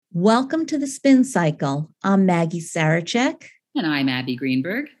Welcome to the Spin Cycle. I'm Maggie Sarachek. And I'm Abby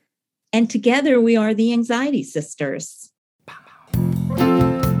Greenberg. And together we are the Anxiety Sisters.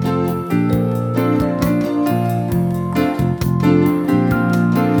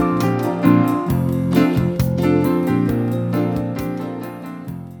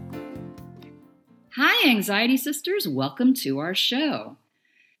 Hi, Anxiety Sisters. Welcome to our show.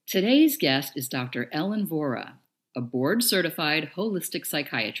 Today's guest is Dr. Ellen Vora, a board-certified holistic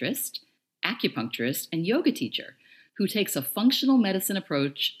psychiatrist, acupuncturist, and yoga teacher who takes a functional medicine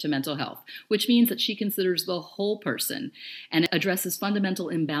approach to mental health, which means that she considers the whole person and addresses fundamental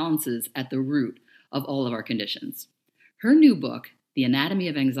imbalances at the root of all of our conditions. Her new book, The Anatomy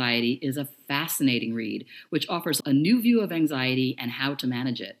of Anxiety, is a fascinating read, which offers a new view of anxiety and how to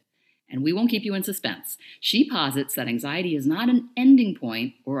manage it. And we won't keep you in suspense. She posits that anxiety is not an ending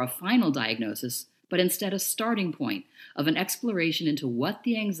point or a final diagnosis, but instead a starting point of an exploration into what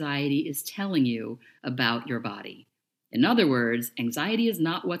the anxiety is telling you about your body. In other words, anxiety is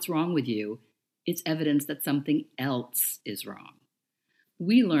not what's wrong with you. It's evidence that something else is wrong.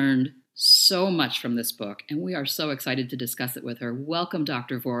 We learned so much from this book, and we are so excited to discuss it with her. Welcome,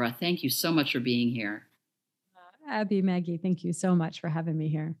 Dr. Vora. Thank you so much for being here. Abby, Maggie, thank you so much for having me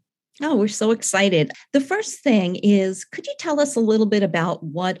here. Oh, we're so excited. The first thing is, could you tell us a little bit about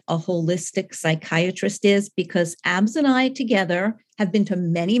what a holistic psychiatrist is? Because Abs and I together have been to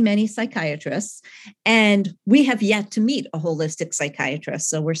many, many psychiatrists, and we have yet to meet a holistic psychiatrist.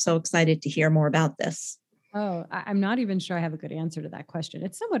 So we're so excited to hear more about this. Oh, I'm not even sure I have a good answer to that question.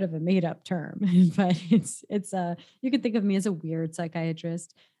 It's somewhat of a made-up term, but it's you could think of me as a weird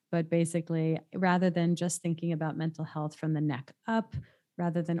psychiatrist, but basically, rather than just thinking about mental health from the neck up,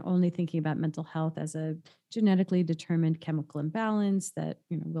 rather than only thinking about mental health as a genetically determined chemical imbalance that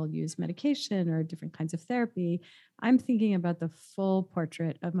we'll use medication or different kinds of therapy, I'm thinking about the full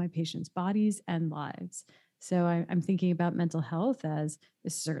portrait of my patients' bodies and lives. So I'm thinking about mental health as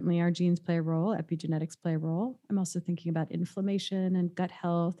certainly our genes play a role, epigenetics play a role. I'm also thinking about inflammation and gut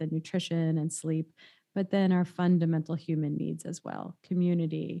health and nutrition and sleep, but then our fundamental human needs as well,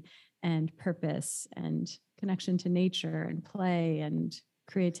 community and purpose and connection to nature and play and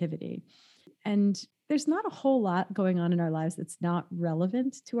creativity. And there's not a whole lot going on in our lives that's not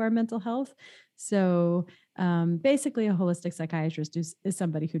relevant to our mental health. So basically, a holistic psychiatrist is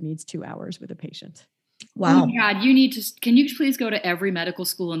somebody who needs 2 hours with a patient. Wow. Oh my God, can you please go to every medical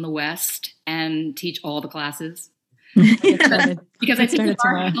school in the West and teach all the classes? Because I think if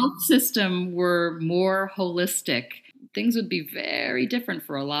our health system were more holistic, things would be very different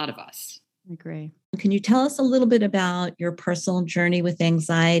for a lot of us. I agree. Can you tell us a little bit about your personal journey with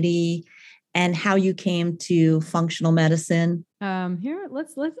anxiety and how you came to functional medicine? Here,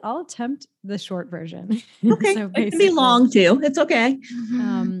 I'll attempt the short version. Okay, so it can be long too. It's okay.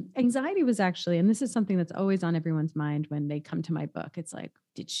 Anxiety was actually, and this is something that's always on everyone's mind when they come to my book. It's like,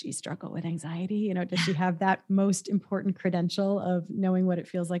 did she struggle with anxiety? Does she have that most important credential of knowing what it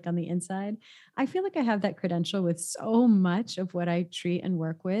feels like on the inside? I feel like I have that credential with so much of what I treat and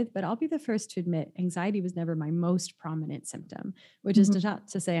work with, but I'll be the first to admit anxiety was never my most prominent symptom, which is not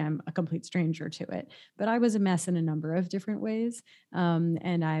to say I'm a complete stranger to it, but I was a mess in a number of different ways.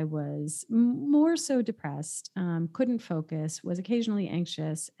 And I was more so depressed, couldn't focus, was occasionally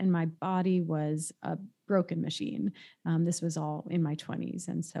anxious, and my body was a broken machine. This was all in my 20s.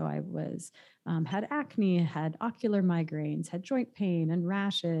 And so I was had acne, had ocular migraines, had joint pain and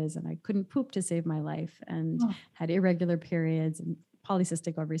rashes, and I couldn't poop to save my life, and had irregular periods and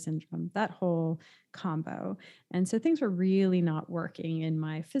polycystic ovary syndrome, that whole combo. And so things were really not working in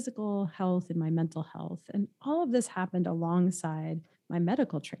my physical health, in my mental health. And all of this happened alongside my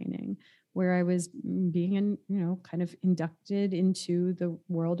medical training, where I was being, kind of inducted into the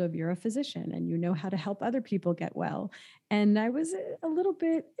world of you're a physician and you know how to help other people get well. And I was a little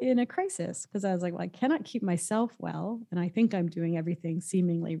bit in a crisis because I was like, well, I cannot keep myself well. And I think I'm doing everything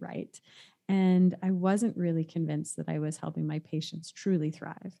seemingly right. And I wasn't really convinced that I was helping my patients truly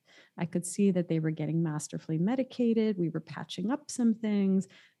thrive. I could see that they were getting masterfully medicated. We were patching up some things,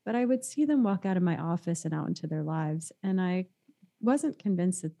 but I would see them walk out of my office and out into their lives. And I wasn't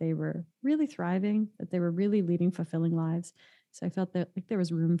convinced that they were really thriving, that they were really leading fulfilling lives. So I felt that like there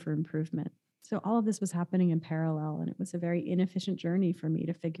was room for improvement. So all of this was happening in parallel, and it was a very inefficient journey for me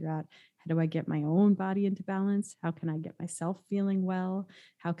to figure out, how do I get my own body into balance? How can I get myself feeling well?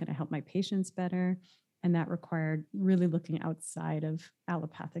 How can I help my patients better? And that required really looking outside of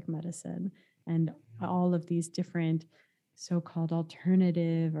allopathic medicine and all of these different so-called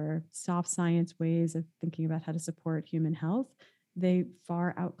alternative or soft science ways of thinking about how to support human health. They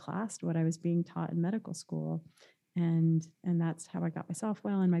far outclassed what I was being taught in medical school. And that's how I got myself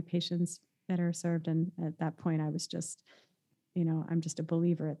well and my patients better served. And at that point, I was just, I'm just a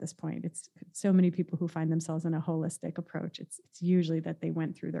believer at this point. It's so many people who find themselves in a holistic approach. It's usually that they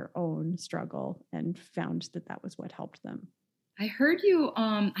went through their own struggle and found that that was what helped them. I heard you,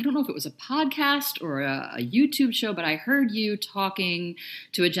 I don't know if it was a podcast or a YouTube show, but I heard you talking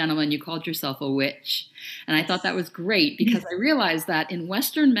to a gentleman. You called yourself a witch. And I thought that was great because I realized that in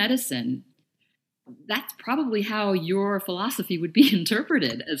Western medicine, that's probably how your philosophy would be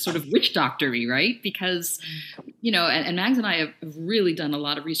interpreted as sort of witch doctory, right? Because, and Mags and I have really done a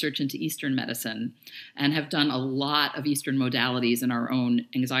lot of research into Eastern medicine and have done a lot of Eastern modalities in our own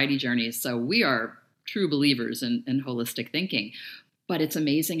anxiety journeys. So we are true believers in holistic thinking. But it's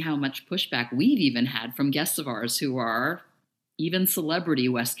amazing how much pushback we've even had from guests of ours who are even celebrity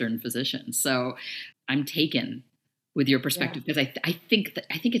Western physicians. So I'm taken with your perspective because I think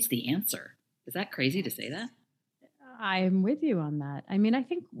it's the answer. Is that crazy to say that? I'm with you on that. I mean, I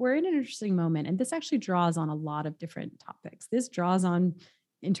think we're in an interesting moment, and this actually draws on a lot of different topics. This draws on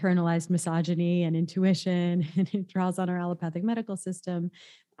internalized misogyny and intuition, and it draws on our allopathic medical system.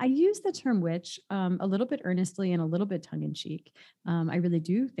 I use the term witch a little bit earnestly and a little bit tongue in cheek. I really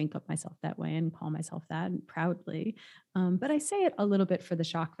do think of myself that way and call myself that and proudly. But I say it a little bit for the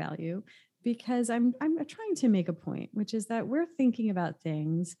shock value because I'm trying to make a point, which is that we're thinking about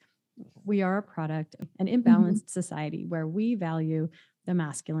things. We are a product of an imbalanced society where we value the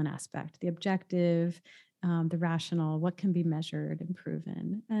masculine aspect, the objective, the rational, what can be measured and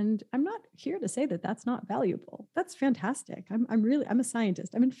proven. And I'm not here to say that that's not valuable. That's fantastic. I'm a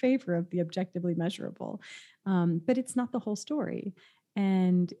scientist. I'm in favor of the objectively measurable, but it's not the whole story.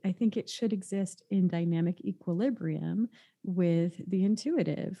 And I think it should exist in dynamic equilibrium with the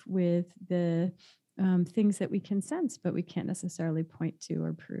intuitive, with the things that we can sense, but we can't necessarily point to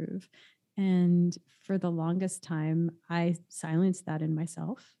or prove. And for the longest time, I silenced that in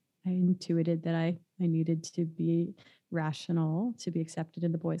myself. I intuited that I needed to be rational, to be accepted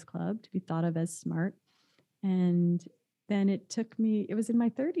in the boys' club, to be thought of as smart. And then it was in my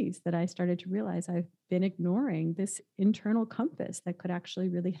 30s that I started to realize I've been ignoring this internal compass that could actually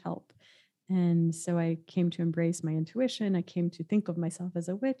really help. And so I came to embrace my intuition. I came to think of myself as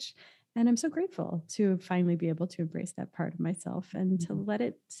a witch. And I'm so grateful to finally be able to embrace that part of myself and to let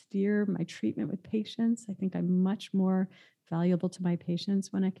it steer my treatment with patients. I think I'm much more valuable to my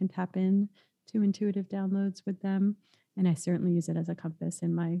patients when I can tap in to intuitive downloads with them. And I certainly use it as a compass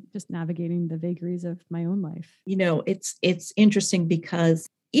in my just navigating the vagaries of my own life. It's interesting because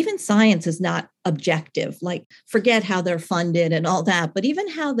even science is not objective, like forget how they're funded and all that, but even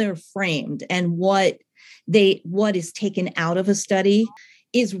how they're framed and what is taken out of a study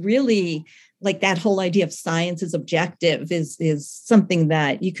is really like that whole idea of science is objective is something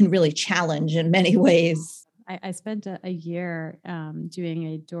that you can really challenge in many ways. I spent a year doing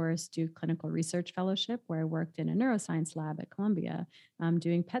a Doris Duke clinical research fellowship where I worked in a neuroscience lab at Columbia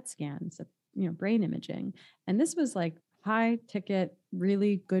doing PET scans of brain imaging. And this was like high ticket,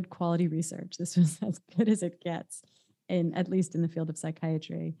 really good quality research. This was as good as it gets. At least in the field of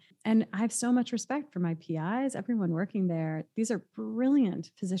psychiatry. And I have so much respect for my PIs, everyone working there. These are brilliant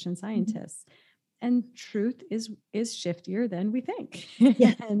physician scientists. And truth is shiftier than we think.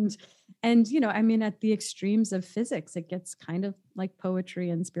 Yeah. and at the extremes of physics, it gets kind of like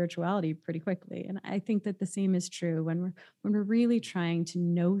poetry and spirituality pretty quickly. And I think that the same is true when we're really trying to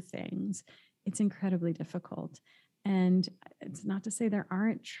know things. It's incredibly difficult. And it's not to say there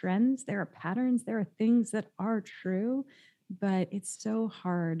aren't trends, there are patterns, there are things that are true, but it's so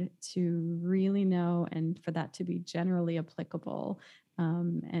hard to really know and for that to be generally applicable.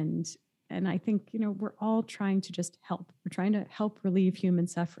 And I think, we're all trying to just help. We're trying to help relieve human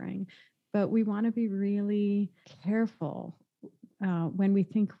suffering, but we want to be really careful when we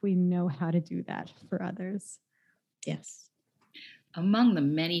think we know how to do that for others. Yes. Among the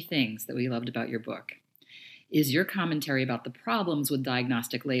many things that we loved about your book is your commentary about the problems with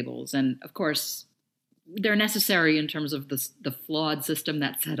diagnostic labels. And of course, they're necessary in terms of the flawed system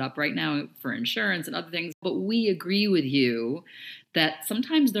that's set up right now for insurance and other things. But we agree with you that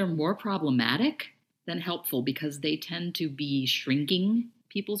sometimes they're more problematic than helpful because they tend to be shrinking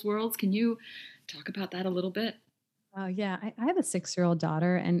people's worlds. Can you talk about that a little bit? Oh, yeah. I have a 6-year-old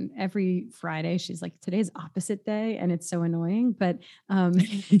daughter, and every Friday she's like, today's opposite day. And it's so annoying, but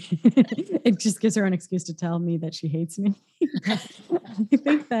it just gives her an excuse to tell me that she hates me. I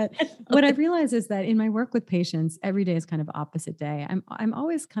think that what I realize is that in my work with patients, every day is kind of opposite day. I'm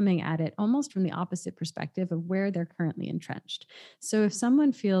always coming at it almost from the opposite perspective of where they're currently entrenched. So if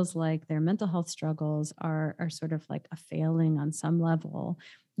someone feels like their mental health struggles are sort of like a failing on some level,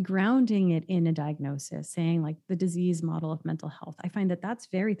 grounding it in a diagnosis, saying like the disease model of mental health, I find that that's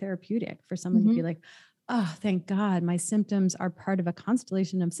very therapeutic for someone to be like, oh, thank God, my symptoms are part of a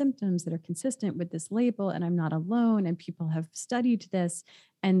constellation of symptoms that are consistent with this label, and I'm not alone, and people have studied this.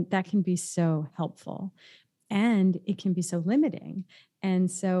 And that can be so helpful. And it can be so limiting.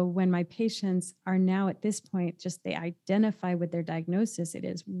 And so when my patients are now at this point, just they identify with their diagnosis, it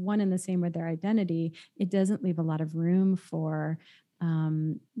is one and the same with their identity. It doesn't leave a lot of room for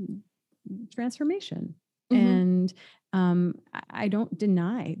um, transformation. And I don't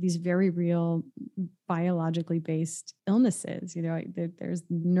deny these very real biologically based illnesses. You know, there's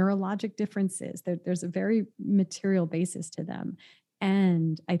neurologic differences. There's a very material basis to them.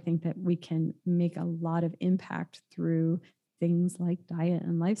 And I think that we can make a lot of impact through things like diet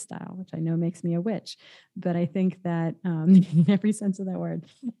and lifestyle, which I know makes me a witch, but I think that in every sense of that word.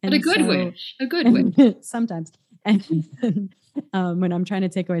 And but a good witch. Sometimes. And when I'm trying to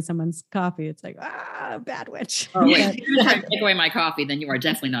take away someone's coffee, it's like, bad witch. Oh, wait, if you're trying to take away my coffee, then you are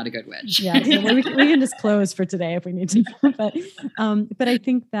definitely not a good witch. Yeah, we can just close for today if we need to. But I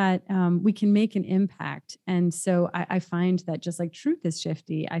think that we can make an impact. And so I find that just like truth is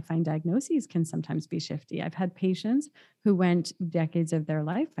shifty, I find diagnoses can sometimes be shifty. I've had patients who went decades of their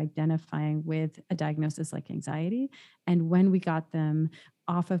life identifying with a diagnosis like anxiety. And when we got them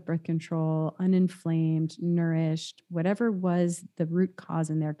off of birth control, uninflamed, nourished, whatever was the root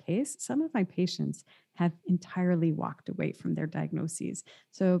cause in their case, some of my patients have entirely walked away from their diagnoses.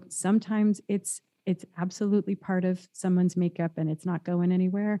 So sometimes it's absolutely part of someone's makeup and it's not going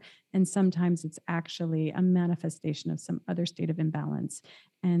anywhere. And sometimes it's actually a manifestation of some other state of imbalance.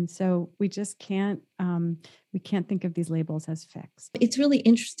 And so we just can't think of these labels as fixed. It's really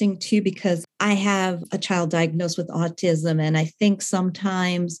interesting too, because I have a child diagnosed with autism. And I think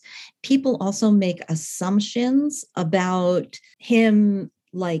sometimes people also make assumptions about him,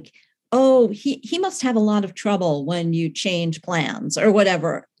 like, oh, he must have a lot of trouble when you change plans or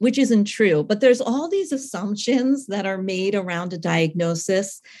whatever, which isn't true. But there's all these assumptions that are made around a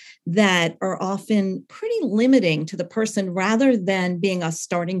diagnosis that are often pretty limiting to the person rather than being a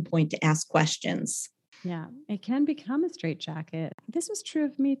starting point to ask questions. Yeah, it can become a straitjacket. This was true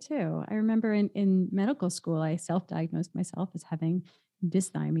of me too. I remember in medical school, I self-diagnosed myself as having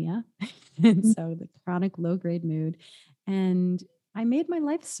dysthymia. And so the chronic low-grade mood. And I made my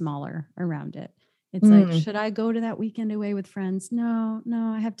life smaller around it. It's like, should I go to that weekend away with friends? No,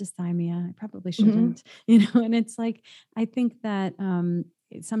 I have dysthymia. I probably shouldn't, and it's like, I think that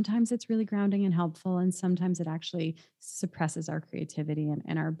sometimes it's really grounding and helpful. And sometimes it actually suppresses our creativity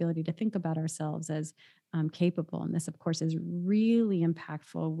and our ability to think about ourselves as capable. And this, of course, is really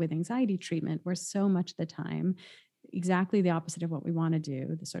impactful with anxiety treatment, where so much of the time, exactly the opposite of what we want to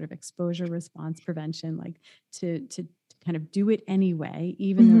do, the sort of exposure response prevention, like to kind of do it anyway,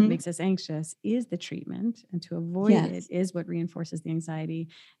 even though it makes us anxious, is the treatment. And to avoid it is what reinforces the anxiety.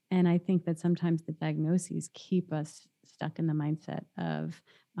 And I think that sometimes the diagnoses keep us stuck in the mindset of,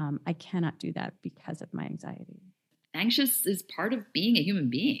 I cannot do that because of my anxiety. Anxious is part of being a human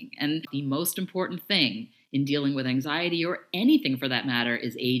being. And the most important thing in dealing with anxiety, or anything for that matter,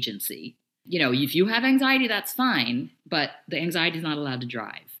 is agency. If you have anxiety, that's fine, but the anxiety is not allowed to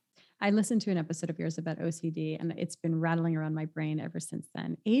drive. I listened to an episode of yours about OCD, and it's been rattling around my brain ever since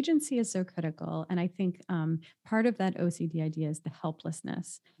then. Agency is so critical. And I think part of that OCD idea is the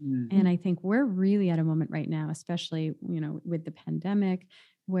helplessness. And I think we're really at a moment right now, especially, with the pandemic,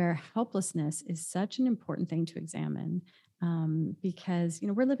 where helplessness is such an important thing to examine. Because,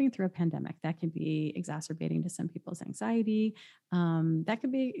 we're living through a pandemic that can be exacerbating to some people's anxiety. That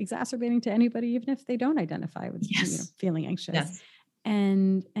could be exacerbating to anybody, even if they don't identify with feeling anxious. Yes.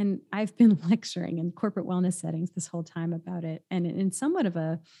 And I've been lecturing in corporate wellness settings this whole time about it. And in somewhat of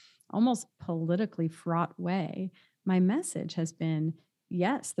a almost politically fraught way, my message has been,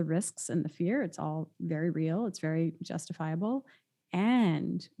 yes, the risks and the fear, it's all very real. It's very justifiable.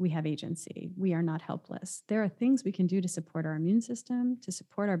 And we have agency. We are not helpless. There are things we can do to support our immune system, to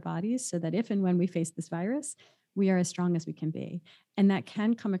support our bodies, so that if and when we face this virus, we are as strong as we can be. And that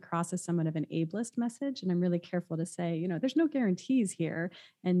can come across as somewhat of an ableist message. And I'm really careful to say, there's no guarantees here.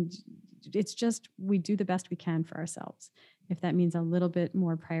 And it's just, we do the best we can for ourselves. If that means a little bit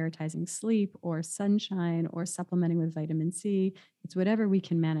more prioritizing sleep or sunshine or supplementing with vitamin C, it's whatever we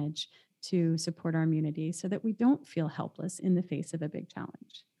can manage to support our immunity so that we don't feel helpless in the face of a big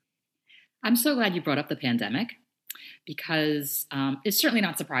challenge. I'm so glad you brought up the pandemic, because it's certainly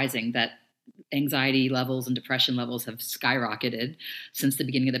not surprising that anxiety levels and depression levels have skyrocketed since the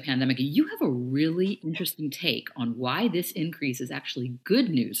beginning of the pandemic. You have a really interesting take on why this increase is actually good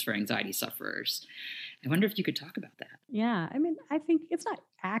news for anxiety sufferers. I wonder if you could talk about that. Yeah. I mean, I think it's not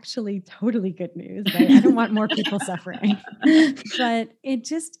actually totally good news, right? I don't want more people suffering. But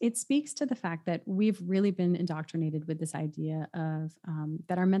it speaks to the fact that we've really been indoctrinated with this idea of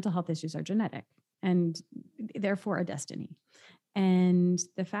that our mental health issues are genetic and therefore a destiny. And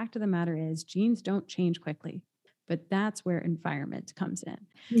the fact of the matter is genes don't change quickly, but that's where environment comes in.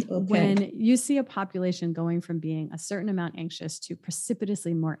 Okay. When you see a population going from being a certain amount anxious to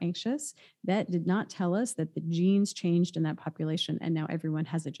precipitously more anxious, that did not tell us that the genes changed in that population and now everyone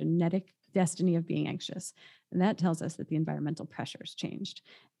has a genetic destiny of being anxious. And that tells us that the environmental pressures changed.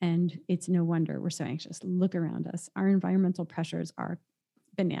 And it's no wonder we're so anxious. Look around us. Our environmental pressures are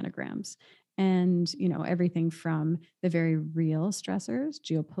bananagrams. And, everything from the very real stressors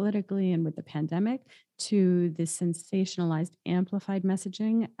geopolitically and with the pandemic to the sensationalized amplified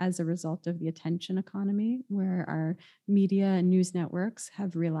messaging as a result of the attention economy, where our media and news networks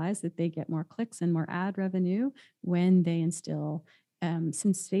have realized that they get more clicks and more ad revenue when they instill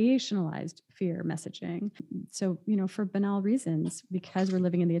sensationalized fear messaging. So, for banal reasons, because we're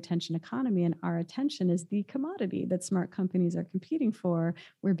living in the attention economy and our attention is the commodity that smart companies are competing for,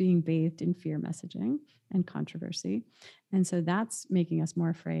 we're being bathed in fear messaging and controversy. And so that's making us more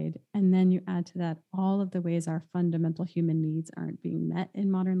afraid. And then you add to that all of the ways our fundamental human needs aren't being met in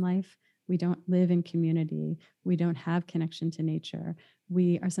modern life. We don't live in community. We don't have connection to nature.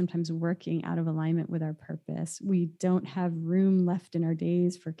 We are sometimes working out of alignment with our purpose. We don't have room left in our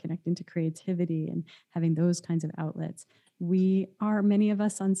days for connecting to creativity and having those kinds of outlets. We are, many of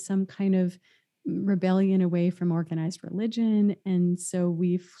us, on some kind of rebellion away from organized religion. And so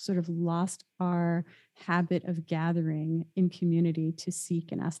we've sort of lost our habit of gathering in community to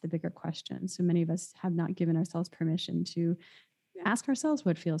seek and ask the bigger questions. So many of us have not given ourselves permission to ask ourselves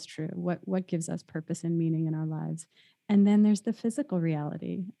what feels true, what gives us purpose and meaning in our lives. And then there's the physical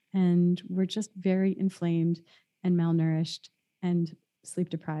reality. And we're just very inflamed and malnourished and sleep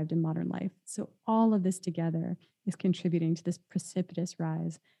deprived in modern life. So all of this together is contributing to this precipitous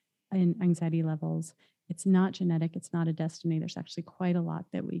rise in anxiety levels. It's not genetic. It's not a destiny. There's actually quite a lot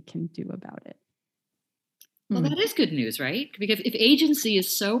that we can do about it. Well, that is good news, right? Because if agency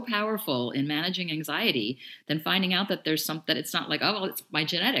is so powerful in managing anxiety, then finding out that that it's not like, oh, well, it's my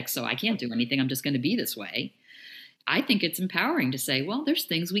genetics, so I can't do anything. I'm just going to be this way. I think it's empowering to say, well, there's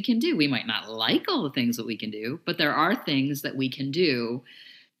things we can do. We might not like all the things that we can do, but there are things that we can do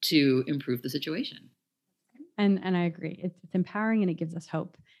to improve the situation. And I agree. It's empowering and it gives us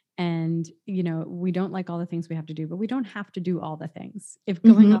hope. And, we don't like all the things we have to do, but we don't have to do all the things. If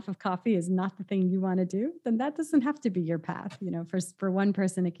going off of coffee is not the thing you want to do, then that doesn't have to be your path. For one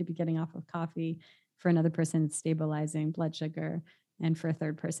person, it could be getting off of coffee. For another person, it's stabilizing blood sugar. And for a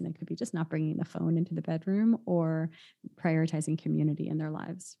third person, it could be just not bringing the phone into the bedroom or prioritizing community in their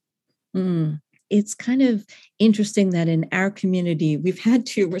lives. It's kind of interesting that in our community, we've had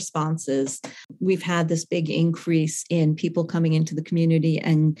two responses. We've had this big increase in people coming into the community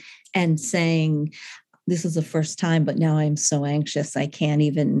and saying, this is the first time, but now I'm so anxious, I can't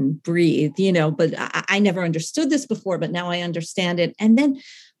even breathe, but I never understood this before, but now I understand it. And then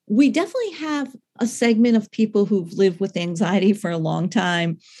we definitely have a segment of people who've lived with anxiety for a long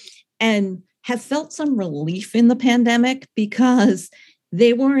time and have felt some relief in the pandemic because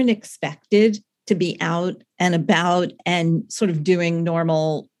they weren't expected to be out and about and sort of doing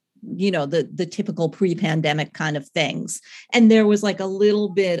normal, the typical pre-pandemic kind of things. And there was like a little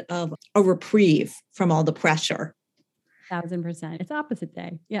bit of a reprieve from all the pressure. 1,000%. It's opposite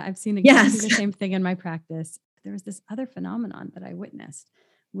day. Yeah, I've seen exactly the same thing in my practice. There was this other phenomenon that I witnessed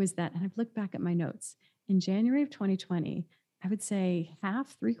was that, and I've looked back at my notes, in January of 2020, I would say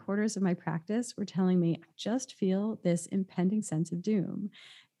half, 3/4 of my practice were telling me, I just feel this impending sense of doom.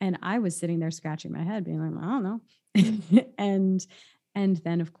 And I was sitting there scratching my head being like, I don't know. and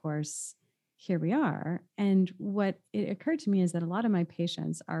then of course, here we are. And what it occurred to me is that a lot of my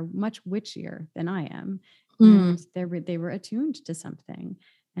patients are much witchier than I am. And they were attuned to something.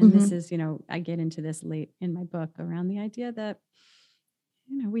 And this is, I get into this late in my book around the idea that,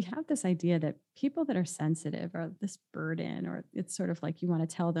 we have this idea that people that are sensitive are this burden, or it's sort of like you want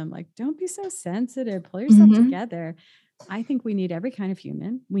to tell them, like, don't be so sensitive, pull yourself together. I think we need every kind of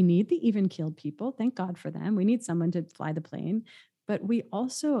human. We need the even-keeled people. Thank God for them. We need someone to fly the plane. But we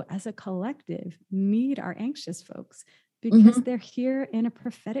also, as a collective, need our anxious folks because they're here in a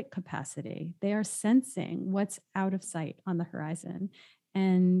prophetic capacity. They are sensing what's out of sight on the horizon.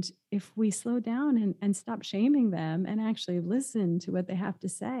 And if we slow down and stop shaming them and actually listen to what they have to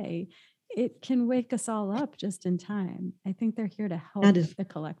say, it can wake us all up just in time. I think they're here to help That is the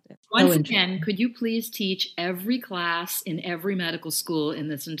collective. Once so again, interesting. could you please teach every class in every medical school in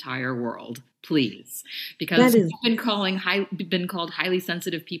this entire world, please? Because That is we've been called highly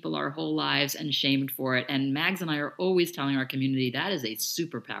sensitive people our whole lives and shamed for it. And Mags and I are always telling our community that is a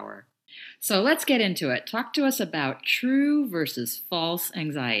superpower. So let's get into it. Talk to us about true versus false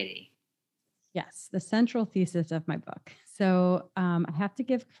anxiety. Yes, the central thesis of my book. So I have to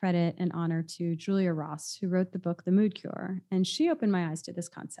give credit and honor to Julia Ross, who wrote the book The Mood Cure, and she opened my eyes to this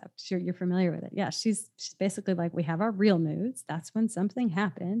concept. You're familiar with it, yeah? She's basically like, we have our real moods. That's when something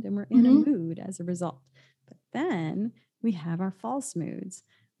happened, and we're in a Mhm. mood as a result. But then we have our false moods,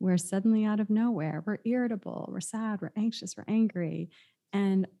 where suddenly out of nowhere we're irritable, we're sad, we're anxious, we're angry,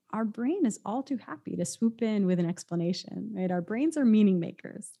 and our brain is all too happy to swoop in with an explanation, right? Our brains are meaning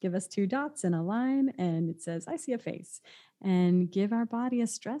makers. Give us two dots and a line, and it says, I see a face. And give our body a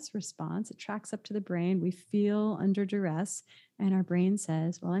stress response. It tracks up to the brain. We feel under duress, and our brain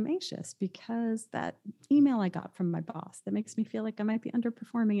says, well, I'm anxious because that email I got from my boss that makes me feel like I might be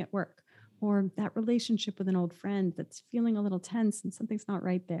underperforming at work, or that relationship with an old friend that's feeling a little tense and something's not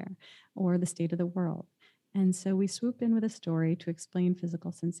right there, or the state of the world. And so we swoop in with a story to explain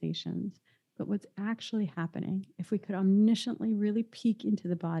physical sensations. But what's actually happening, if we could omnisciently really peek into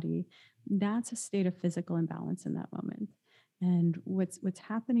the body, that's a state of physical imbalance in that moment. And what's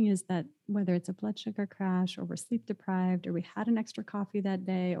happening is that whether it's a blood sugar crash, or we're sleep deprived, or we had an extra coffee that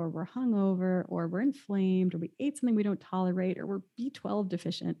day, or we're hungover, or we're inflamed, or we ate something we don't tolerate, or we're B12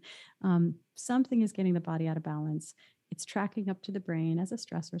 deficient, something is getting the body out of balance. It's tracking up to the brain as a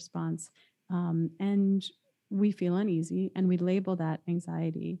stress response. And we feel uneasy, and we label that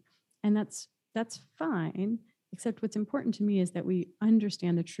anxiety. And that's fine, except what's important to me is that we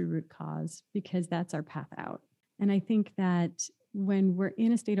understand the true root cause, because that's our path out. And I think that when we're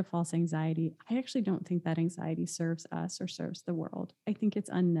in a state of false anxiety, I actually don't think that anxiety serves us or serves the world. I think it's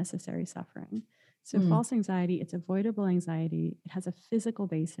unnecessary suffering. So Mm. false anxiety, it's avoidable anxiety. It has a physical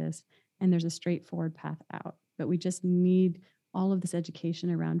basis, and there's a straightforward path out. But we just need all of this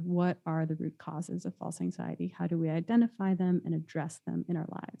education around what are the root causes of false anxiety? How do we identify them and address them in our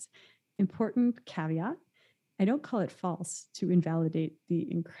lives? Important caveat, I don't call it false to invalidate the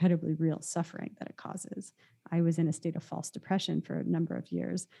incredibly real suffering that it causes. I was in a state of false depression for a number of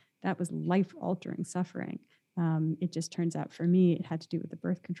years. That was life-altering suffering. It just turns out for me, it had to do with the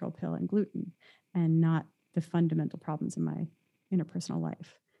birth control pill and gluten, and not the fundamental problems in my interpersonal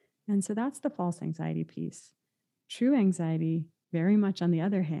life. And so that's the false anxiety piece. True anxiety, very much on the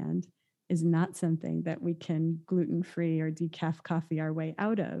other hand, is not something that we can gluten-free or decaf coffee our way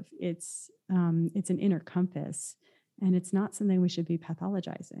out of. It's an inner compass, and it's not something we should be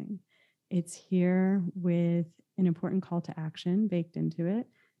pathologizing. It's here with an important call to action baked into it,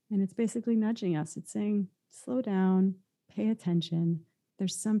 and it's basically nudging us. It's saying, slow down, pay attention.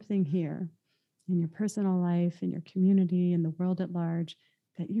 There's something here in your personal life, in your community, in the world at large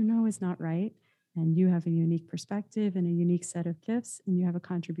that you know is not right. And you have a unique perspective and a unique set of gifts, and you have a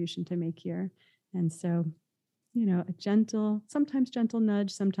contribution to make here. And so, a gentle, sometimes gentle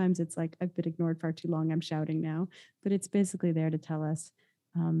nudge, sometimes it's like, I've been ignored far too long, I'm shouting now, but it's basically there to tell us,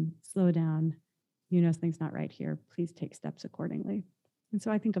 slow down, something's not right here, please take steps accordingly. And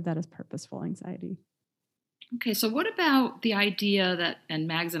so I think of that as purposeful anxiety. Okay, so what about the idea that, and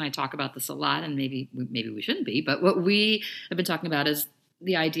Mags and I talk about this a lot, and maybe we shouldn't be, but what we have been talking about is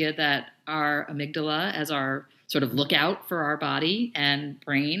the idea that our amygdala, as our sort of lookout for our body and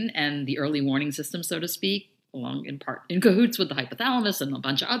brain and the early warning system, so to speak, along in part in cahoots with the hypothalamus and a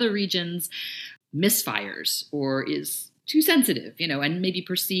bunch of other regions, misfires or is too sensitive, and maybe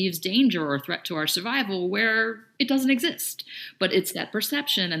perceives danger or threat to our survival where it doesn't exist. But it's that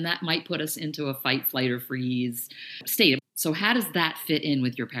perception, and that might put us into a fight, flight, or freeze state. So how does that fit in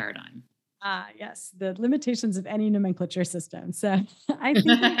with your paradigm? Yes, the limitations of any nomenclature system. So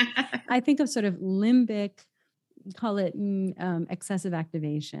I think of sort of limbic, call it excessive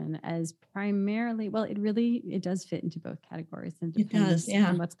activation, as primarily, well, it does fit into both categories and It does, depends yeah.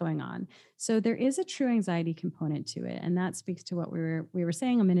 on what's going on. So there is a true anxiety component to it, and that speaks to what we were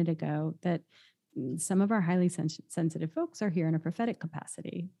saying a minute ago, that some of our highly sensitive folks are here in a prophetic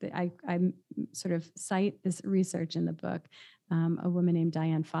capacity. I sort of cite this research in the book, a woman named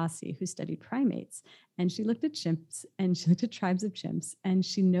Diane Fossey, who studied primates, and she looked at chimps, and she looked at tribes of chimps, and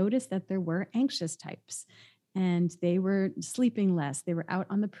she noticed that there were anxious types, and they were sleeping less. They were out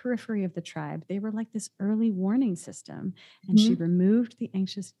on the periphery of the tribe. They were like this early warning system. And she removed the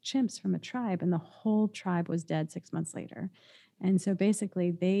anxious chimps from a tribe, and the whole tribe was dead 6 months later. And so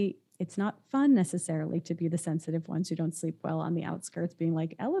basically It's not fun necessarily to be the sensitive ones who don't sleep well on the outskirts, being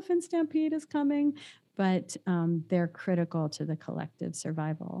like, elephant stampede is coming, but they're critical to the collective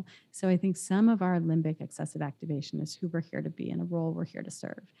survival. So I think some of our limbic excessive activation is who we're here to be and a role we're here to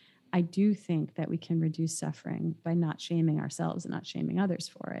serve. I do think that we can reduce suffering by not shaming ourselves and not shaming others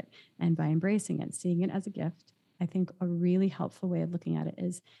for it, and by embracing it, seeing it as a gift. I think a really helpful way of looking at it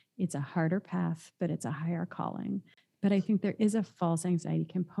is it's a harder path, but it's a higher calling. But I think there is a false anxiety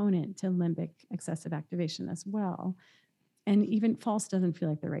component to limbic excessive activation as well. And even false doesn't feel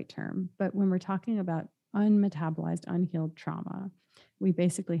like the right term. But when we're talking about unmetabolized, unhealed trauma, we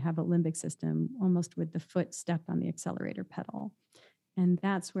basically have a limbic system almost with the foot stuck on the accelerator pedal. And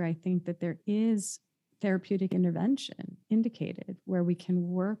that's where I think that there is therapeutic intervention indicated, where we can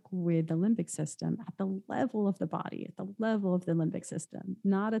work with the limbic system at the level of the body, at the level of the limbic system,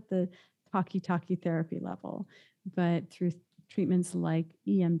 not at the talkie therapy level, but through treatments like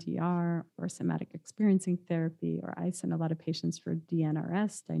EMDR or somatic experiencing therapy, or I send a lot of patients for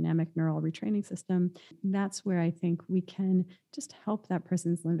DNRS, dynamic neural retraining system. That's where I think we can just help that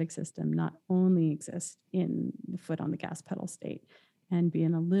person's limbic system not only exist in the foot on the gas pedal state, and be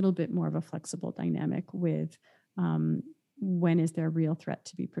in a little bit more of a flexible dynamic with when is there a real threat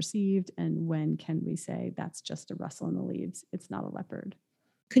to be perceived, and when can we say that's just a rustle in the leaves, it's not a leopard.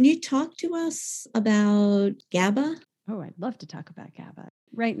 Can you talk to us about GABA? Oh, I'd love to talk about GABA.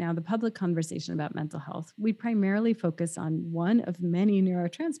 Right now, the public conversation about mental health, we primarily focus on one of many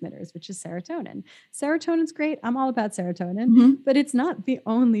neurotransmitters, which is serotonin. Serotonin's great. I'm all about serotonin, but it's not the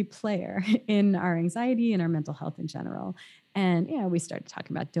only player in our anxiety and our mental health in general. And, we started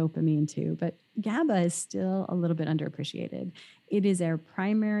talking about dopamine too, but GABA is still a little bit underappreciated. It is our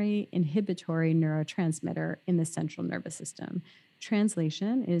primary inhibitory neurotransmitter in the central nervous system.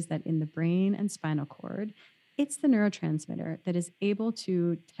 Translation is that in the brain and spinal cord, it's the neurotransmitter that is able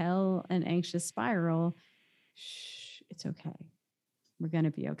to tell an anxious spiral, shh, it's okay. We're going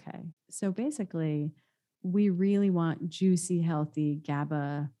to be okay. So basically, we really want juicy, healthy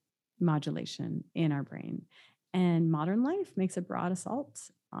GABA modulation in our brain. And modern life makes a broad assault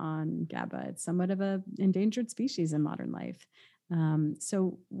on GABA. It's somewhat of an endangered species in modern life.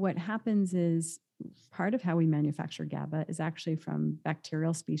 So what happens is part of how we manufacture GABA is actually from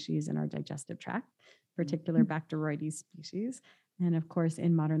bacterial species in our digestive tract, particular Bacteroides species. And of course,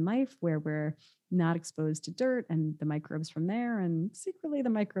 in modern life, where we're not exposed to dirt and the microbes from there, and secretly the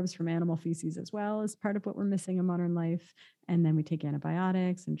microbes from animal feces as well, is part of what we're missing in modern life. And then we take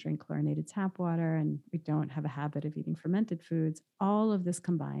antibiotics and drink chlorinated tap water, and we don't have a habit of eating fermented foods. All of this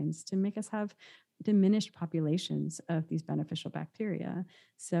combines to make us have diminished populations of these beneficial bacteria.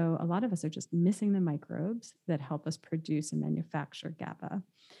 So a lot of us are just missing the microbes that help us produce and manufacture GABA.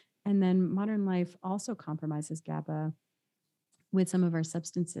 And then modern life also compromises GABA with some of our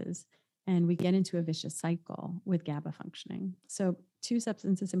substances, and we get into a vicious cycle with GABA functioning. So two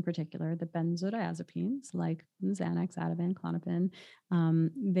substances in particular, the benzodiazepines like Xanax, Ativan, Klonopin,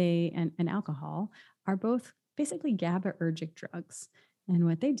 and alcohol are both basically GABAergic drugs. And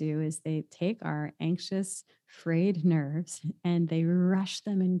what they do is they take our anxious, frayed nerves and they rush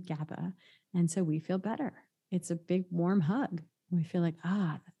them in GABA. And so we feel better. It's a big warm hug. We feel like,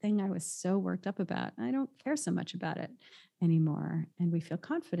 the thing I was so worked up about, I don't care so much about it anymore. And we feel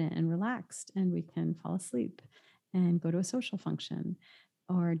confident and relaxed, and we can fall asleep and go to a social function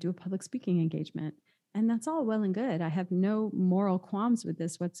or do a public speaking engagement. And that's all well and good. I have no moral qualms with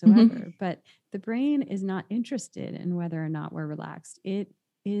this whatsoever, but the brain is not interested in whether or not we're relaxed. It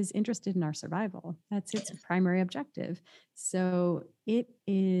is interested in our survival. That's its primary objective. So it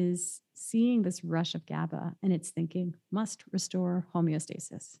is seeing this rush of GABA and it's thinking must restore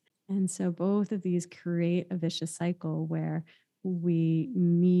homeostasis. And so both of these create a vicious cycle where we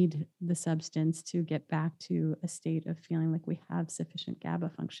need the substance to get back to a state of feeling like we have sufficient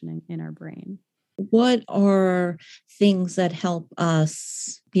GABA functioning in our brain. What are things that help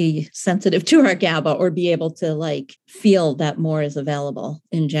us be sensitive to our GABA or be able to feel that more is available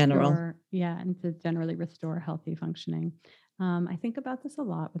in general? And to generally restore healthy functioning. I think about this a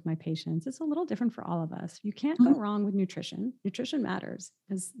lot with my patients. It's a little different for all of us. You can't go wrong with nutrition. Nutrition matters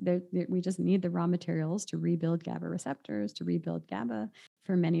because we just need the raw materials to rebuild GABA receptors, to rebuild GABA.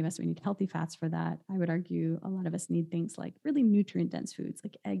 For many of us, we need healthy fats for that. I would argue a lot of us need things like really nutrient-dense foods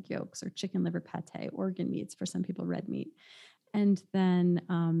like egg yolks or chicken liver pate, organ meats, for some people, red meat. And then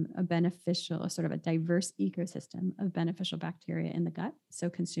a sort of a diverse ecosystem of beneficial bacteria in the gut. So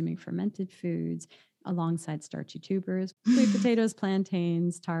consuming fermented foods alongside starchy tubers, sweet potatoes,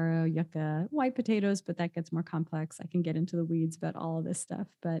 plantains, taro, yucca, white potatoes, but that gets more complex. I can get into the weeds about all of this stuff.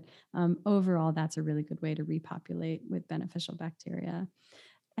 But overall, that's a really good way to repopulate with beneficial bacteria.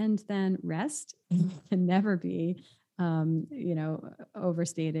 And then rest can never be,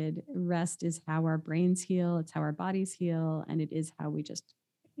 overstated. Rest is how our brains heal. It's how our bodies heal. And it is how we just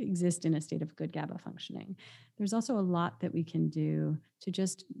exist in a state of good GABA functioning. There's also a lot that we can do to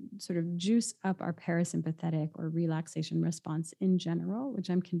just sort of juice up our parasympathetic or relaxation response in general, which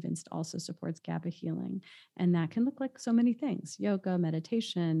I'm convinced also supports GABA healing. And that can look like so many things: yoga,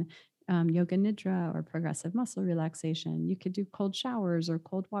 meditation, yoga nidra, or progressive muscle relaxation. You could do cold showers or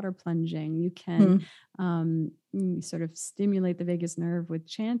cold water plunging. You can sort of stimulate the vagus nerve with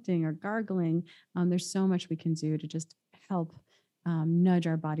chanting or gargling. There's so much we can do to just help nudge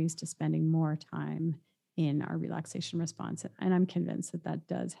our bodies to spending more time in our relaxation response. And I'm convinced that that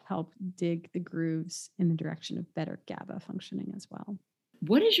does help dig the grooves in the direction of better GABA functioning as well.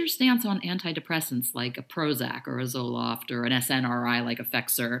 What is your stance on antidepressants like a Prozac or a Zoloft or an SNRI like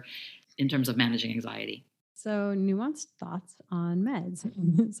Effexor in terms of managing anxiety? So nuanced thoughts on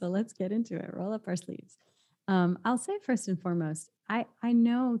meds. So let's get into it. Roll up our sleeves. I'll say first and foremost, I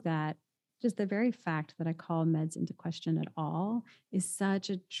know that just the very fact that I call meds into question at all is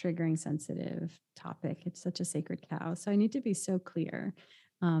such a triggering, sensitive topic. It's such a sacred cow. So I need to be so clear.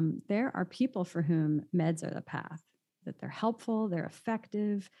 There are people for whom meds are the path, that they're helpful, they're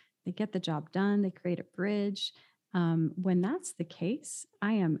effective, they get the job done, they create a bridge. When that's the case,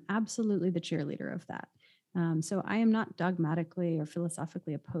 I am absolutely the cheerleader of that. So I am not dogmatically or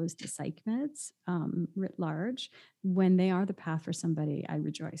philosophically opposed to psych meds writ large. When they are the path for somebody, I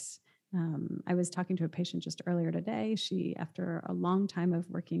rejoice. I was talking to a patient just earlier today. She, after a long time of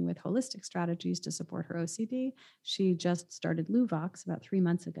working with holistic strategies to support her OCD, she just started Luvox about 3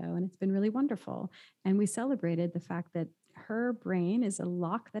 months ago, and it's been really wonderful. And we celebrated the fact that her brain is a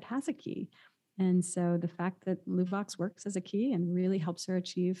lock that has a key. And so the fact that Luvox works as a key and really helps her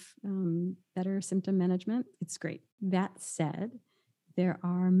achieve better symptom management, it's great. That said, there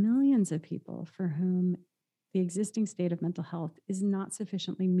are millions of people for whom the existing state of mental health is not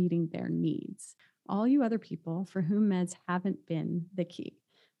sufficiently meeting their needs. All you other people for whom meds haven't been the key,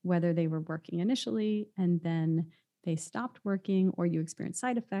 whether they were working initially and then they stopped working, or you experience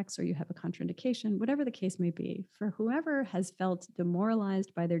side effects, or you have a contraindication, whatever the case may be, for whoever has felt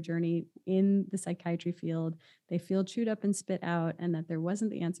demoralized by their journey in the psychiatry field, they feel chewed up and spit out and that there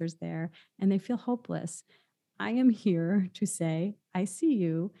wasn't the answers there, and they feel hopeless. I am here to say, I see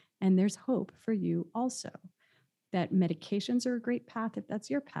you, and there's hope for you also. That medications are a great path if that's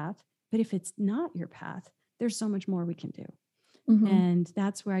your path, but if it's not your path, there's so much more we can do. And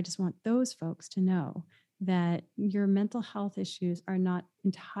that's where I just want those folks to know that your mental health issues are not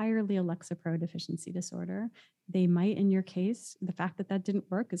entirely a Lexapro deficiency disorder. They might, in your case, the fact that that didn't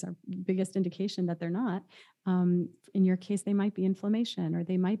work is our biggest indication that they're not. In your case, they might be inflammation, or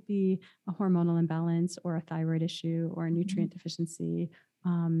they might be a hormonal imbalance, or a thyroid issue, or a nutrient deficiency.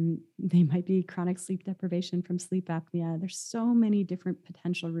 They might be chronic sleep deprivation from sleep apnea. There's so many different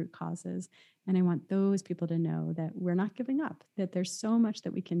potential root causes. And I want those people to know that we're not giving up, that there's so much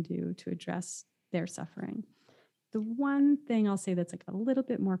that we can do to address their suffering. The one thing I'll say that's like a little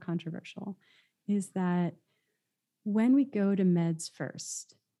bit more controversial is that when we go to meds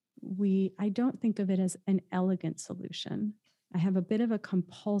first, I don't think of it as an elegant solution. I have a bit of a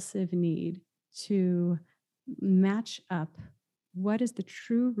compulsive need to match up what is the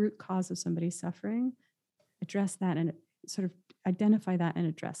true root cause of somebody's suffering, address that, and sort of identify that and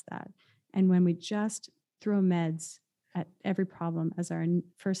address that. And when we just throw meds at every problem as our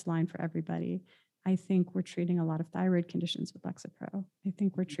first line for everybody, I think we're treating a lot of thyroid conditions with Lexapro. I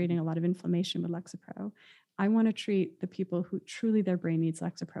think we're treating a lot of inflammation with Lexapro. I want to treat the people who truly their brain needs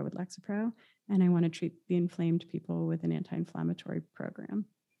Lexapro with Lexapro, and I want to treat the inflamed people with an anti-inflammatory program.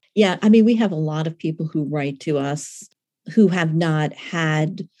 Yeah, I mean, we have a lot of people who write to us who have not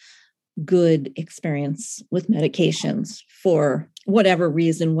had good experience with medications for whatever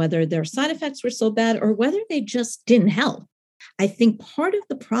reason, whether their side effects were so bad or whether they just didn't help. I think part of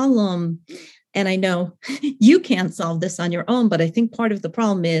the problem, and I know you can't solve this on your own, but I think part of the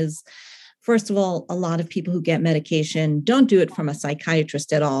problem is, first of all, a lot of people who get medication don't do it from a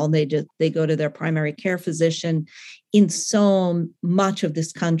psychiatrist at all. They go to their primary care physician. In so much of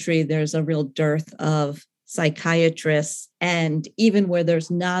this country, there's a real dearth of psychiatrists. And even where there's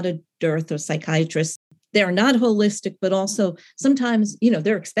not a dearth of psychiatrists, they're not holistic, but also sometimes,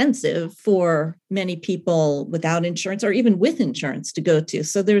 they're expensive for many people without insurance or even with insurance to go to.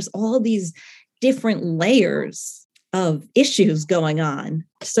 So there's all these different layers of issues going on.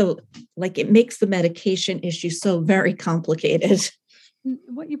 So it makes the medication issue so very complicated.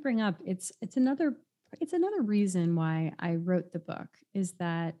 What you bring up, it's another reason why I wrote the book is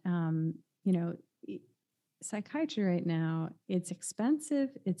that, psychiatry right now, it's expensive,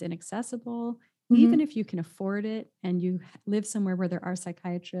 it's inaccessible. Mhm. Even if you can afford it and you live somewhere where there are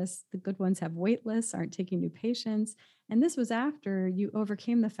psychiatrists, the good ones have wait lists, aren't taking new patients. And this was after you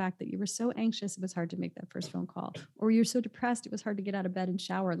overcame the fact that you were so anxious it was hard to make that first phone call, or you're so depressed it was hard to get out of bed and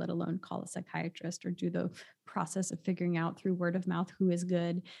shower, let alone call a psychiatrist or do the process of figuring out through word of mouth who is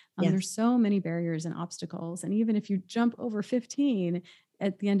good. Yes. There's so many barriers and obstacles. And even if you jump over 15,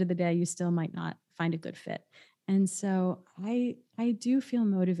 at the end of the day, you still might not find a good fit. And so I do feel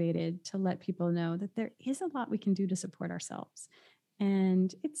motivated to let people know that there is a lot we can do to support ourselves.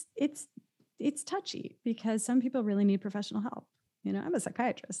 And it's touchy because some people really need professional help. I'm a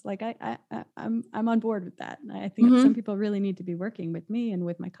psychiatrist. Like I'm on board with that. And I think some people really need to be working with me and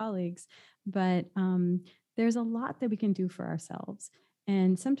with my colleagues, but there's a lot that we can do for ourselves.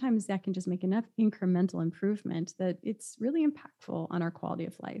 And sometimes that can just make enough incremental improvement that it's really impactful on our quality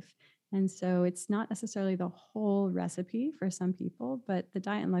of life. And so it's not necessarily the whole recipe for some people, but the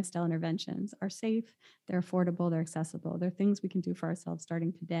diet and lifestyle interventions are safe, they're affordable, they're accessible. They're things we can do for ourselves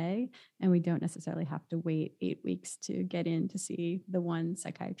starting today. And we don't necessarily have to wait 8 weeks to get in to see the one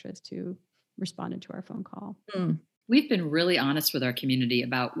psychiatrist who responded to our phone call. We've been really honest with our community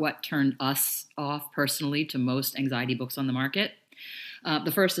about what turned us off personally to most anxiety books on the market.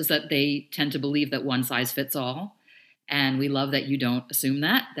 The first is that they tend to believe that one size fits all. And we love that you don't assume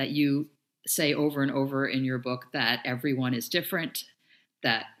that you say over and over in your book that everyone is different,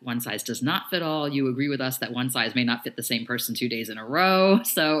 that one size does not fit all. You agree with us that one size may not fit the same person 2 days in a row.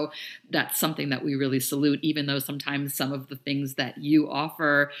 So that's something that we really salute, even though sometimes some of the things that you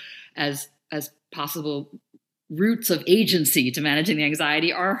offer as possible routes of agency to managing the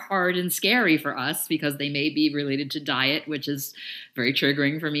anxiety are hard and scary for us because they may be related to diet, which is very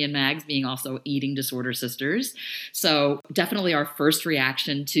triggering for me and Mags, being also eating disorder sisters. So definitely our first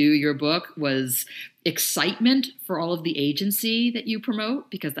reaction to your book was excitement for all of the agency that you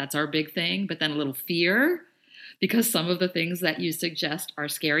promote, because that's our big thing, but then a little fear because some of the things that you suggest are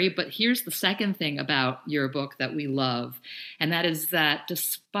scary. But here's the second thing about your book that we love, and that is that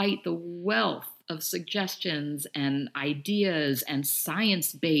despite the wealth of suggestions and ideas and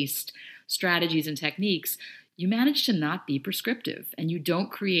science-based strategies and techniques, you manage to not be prescriptive and you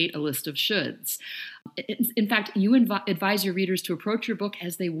don't create a list of shoulds. In fact, you advise your readers to approach your book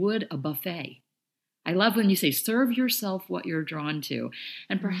as they would a buffet. I love when you say, serve yourself what you're drawn to.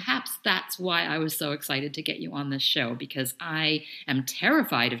 And perhaps that's why I was so excited to get you on this show, because I am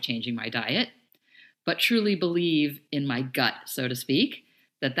terrified of changing my diet, but truly believe in my gut, so to speak,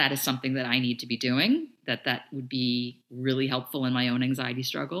 that is something that I need to be doing, that would be really helpful in my own anxiety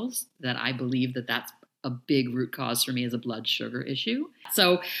struggles, that I believe that that's a big root cause for me as a blood sugar issue.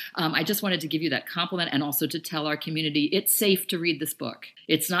 So I just wanted to give you that compliment, and also to tell our community it's safe to read this book.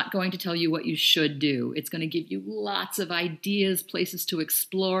 It's not going to tell you what you should do. It's going to give you lots of ideas, places to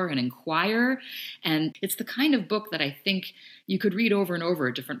explore and inquire. And it's the kind of book that I think you could read over and over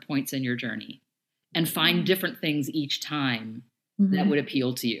at different points in your journey and find different things each time that would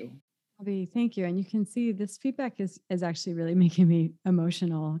appeal to you. Abby, thank you. And you can see this feedback is actually really making me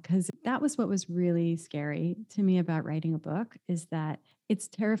emotional, because that was what was really scary to me about writing a book, is that it's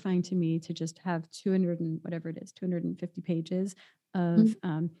terrifying to me to just have 200 and whatever it is, 250 pages of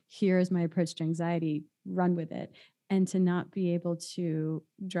here's my approach to anxiety, run with it, and to not be able to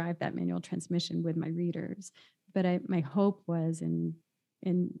drive that manual transmission with my readers. But my hope was in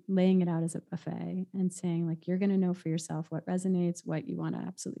laying it out as a buffet and saying, like, you're going to know for yourself what resonates, what you want to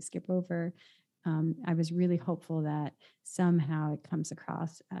absolutely skip over. I was really hopeful that somehow it comes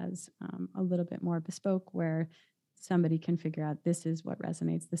across as a little bit more bespoke, where somebody can figure out this is what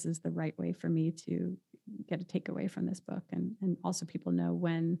resonates. This is the right way for me to get a takeaway from this book. And also people know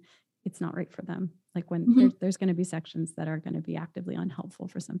when it's not right for them. Like when there's going to be sections that are going to be actively unhelpful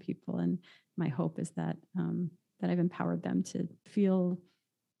for some people. And my hope is that I've empowered them to feel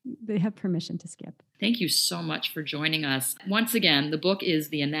they have permission to skip. Thank you so much for joining us. Once again, the book is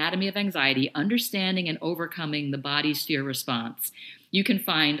The Anatomy of Anxiety, Understanding and Overcoming the Body's Fear Response. You can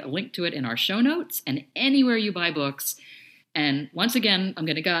find a link to it in our show notes and anywhere you buy books. And once again, I'm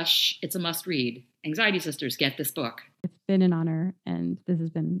going to gush, it's a must read. Anxiety Sisters, get this book. It's been an honor, and this has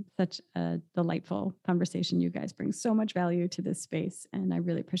been such a delightful conversation. You guys bring so much value to this space, and I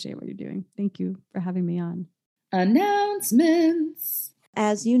really appreciate what you're doing. Thank you for having me on. Announcements.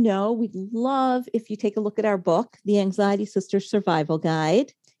 As you know, we'd love if you take a look at our book, The Anxiety Sisters Survival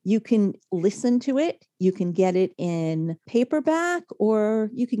Guide. You can listen to it. You can get it in paperback, or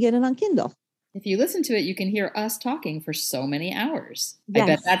you can get it on Kindle. If you listen to it, you can hear us talking for so many hours.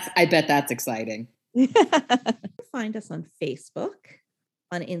 Yes. I bet that's exciting. Find us on Facebook,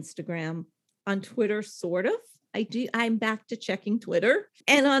 on Instagram, on Twitter, sort of. I'm back to checking Twitter,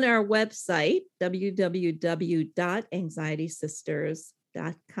 and on our website,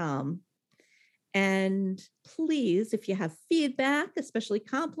 www.anxietysisters.com. And please, if you have feedback, especially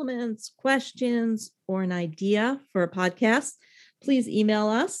compliments, questions, or an idea for a podcast, please email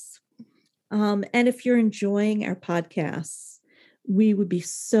us. And if you're enjoying our podcasts, we would be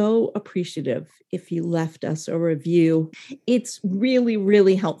so appreciative if you left us a review. It's really,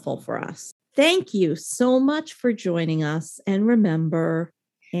 really helpful for us. Thank you so much for joining us. And remember,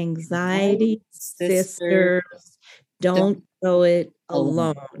 anxiety sisters, don't go it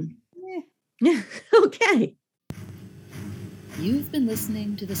alone. Okay. You've been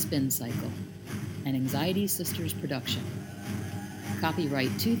listening to The Spin Cycle, an Anxiety Sisters production.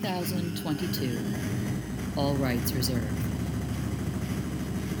 Copyright 2022. All rights reserved.